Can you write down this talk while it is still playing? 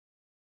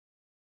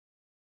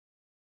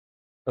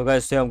So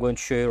guys, today I'm going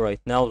to show you right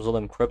now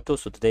XLM crypto.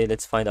 So today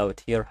let's find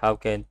out here how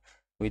can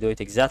we do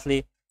it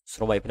exactly.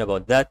 So my opinion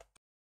about that.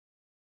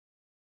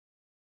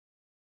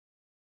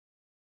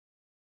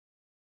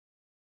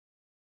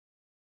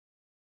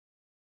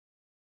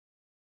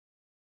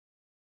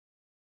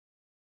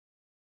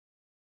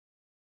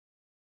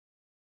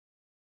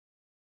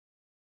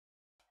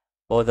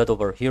 About that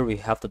over here, we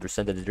have to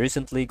understand that it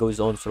recently goes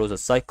on through the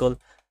cycle.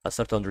 I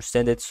start to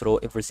understand it through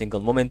every single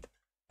moment.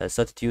 I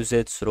started to use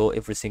it through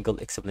every single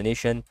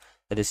explanation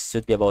that is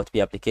should be about to be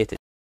applied.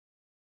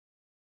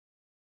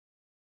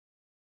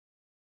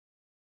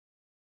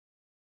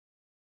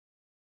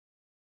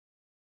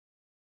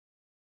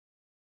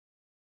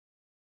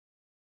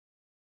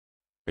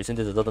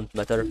 Recently it doesn't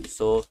matter.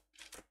 So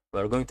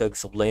we're going to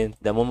explain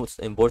the most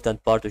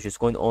important part which is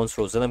going on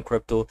through XLM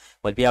crypto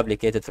will be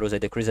applied through the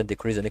decrease and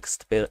decrease the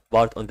next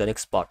part on the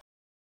next part.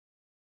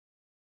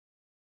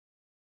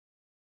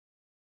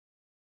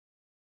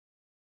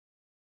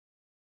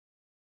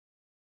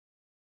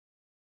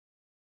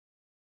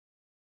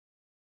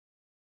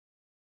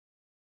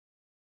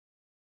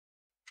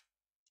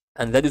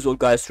 And that is all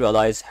guys, to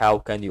realize how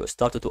can you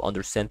start to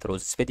understand through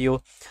this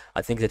video.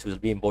 I think that will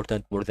be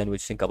important more than we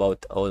think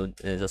about all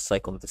the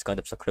cycle of this kind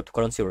of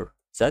cryptocurrency or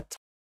that.